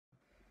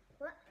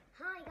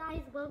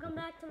guys, welcome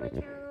back to my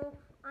channel.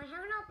 I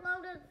haven't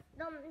uploaded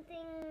something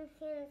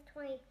since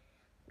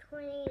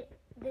 2020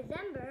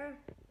 December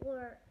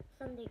or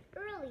some days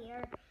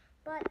earlier,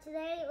 but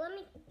today let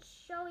me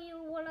show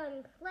you what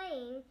I'm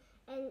playing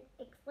and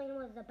explain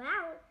what it's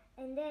about,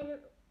 and then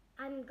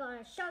I'm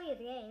gonna show you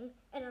the game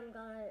and I'm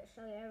gonna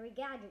show you every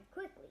gadget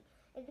quickly.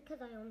 It's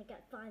because I only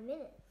got 5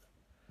 minutes.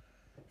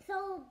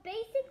 So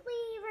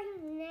basically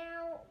right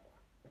now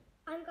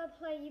I'm gonna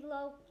play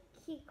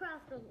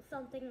Lokicraft or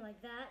something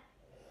like that.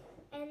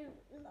 And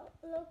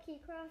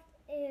Lokicraft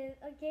is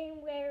a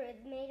game where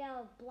it's made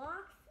out of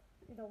blocks.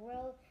 The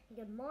world, you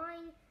get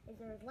mine. If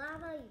there's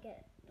lava, you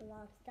get a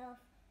lot of stuff.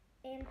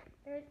 And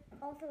there's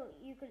also,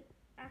 you could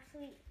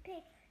actually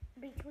pick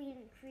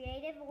between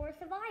creative or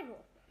survival.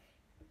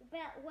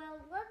 But, well,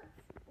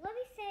 let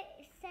me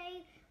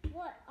say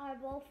what are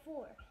both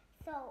for.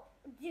 So,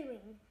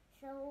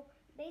 So,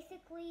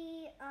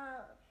 basically,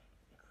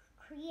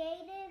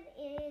 creative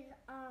is,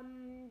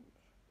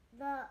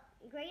 the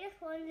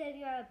greatest ones if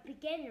you're a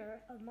beginner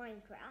of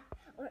Minecraft,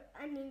 or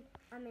I mean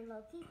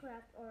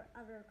Lokicraft or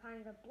other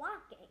kinds of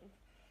block games,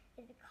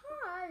 is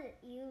because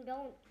you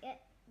don't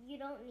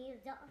need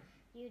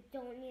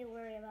to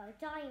worry about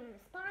dying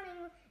and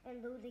spawning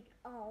and losing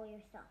all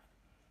your stuff.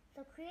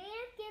 So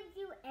creative gives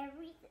you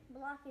every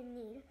block you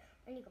need,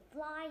 and you can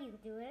fly, you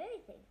can do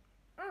anything,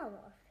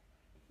 almost.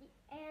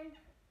 And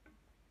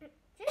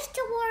just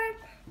to warn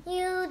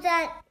you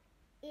that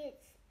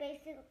it's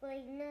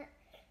basically not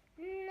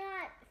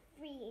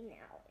free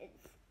now.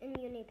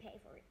 You need to pay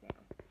for it now.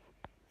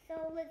 So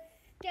let's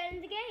get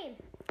in the game.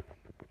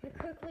 I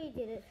quickly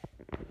did it.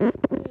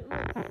 Let's see,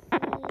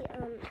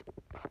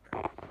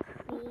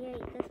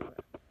 create this one.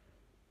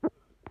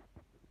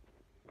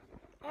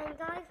 And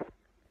guys,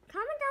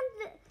 comment down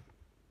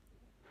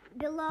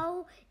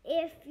below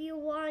if you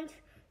want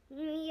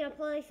me to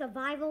play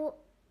survival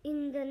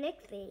in the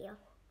next video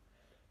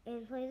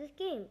and play this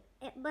game.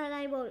 But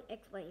I won't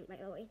explain, by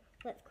the way.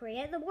 Let's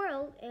create the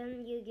world,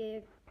 and you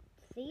get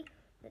see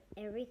that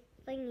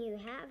everything you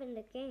have in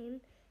the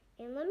game.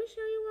 And let me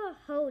show you what a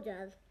hoe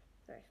does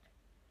first.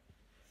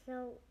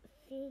 So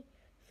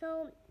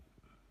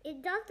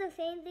it does the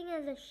same thing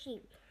as a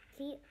sheep.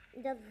 See,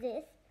 it does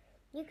this.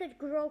 You could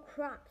grow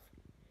crops.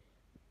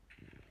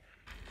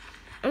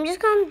 I'm just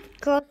gonna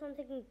grow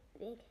something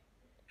big,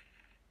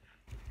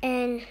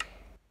 and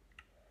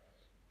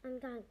I'm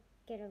gonna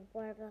get a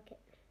water bucket.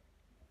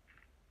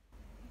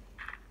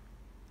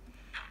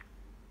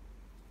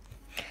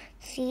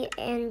 See,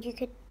 and you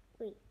could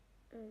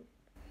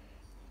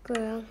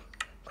grow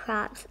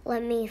crops.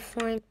 Let me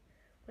find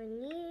what I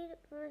need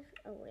first.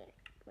 Oh wait,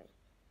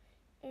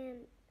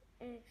 and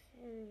axe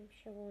and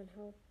shovel and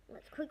hoe.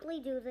 Let's quickly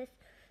do this.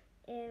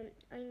 And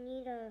I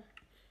need a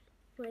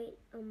wait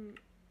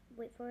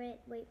for it.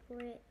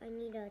 I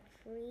need a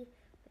tree.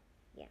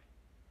 Yeah,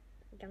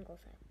 jungle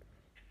side.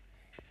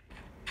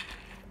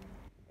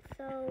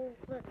 So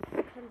let's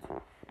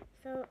continue.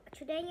 So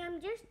today I'm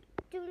just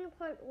doing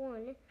part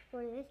 1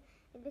 for this.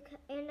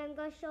 And I'm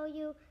going to show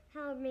you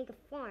how to make a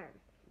farm.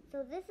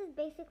 So this is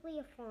basically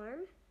a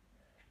farm.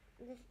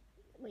 I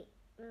need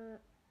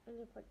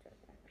to put this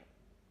back.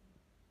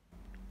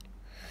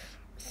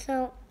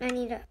 So I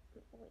need to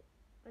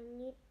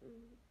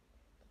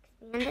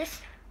expand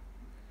this.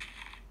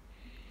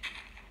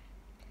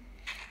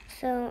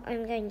 So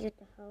I'm going to use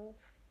the hoe.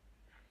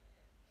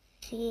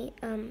 See,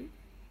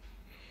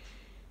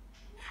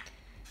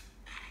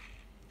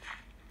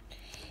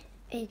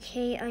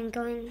 okay, I'm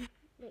going.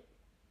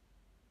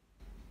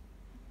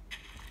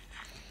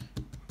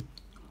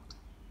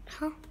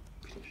 Huh?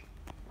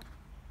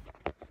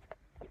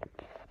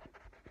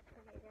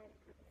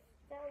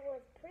 That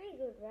was pretty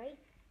good, right?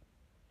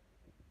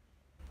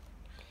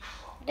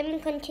 Then we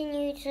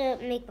continue to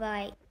make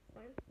by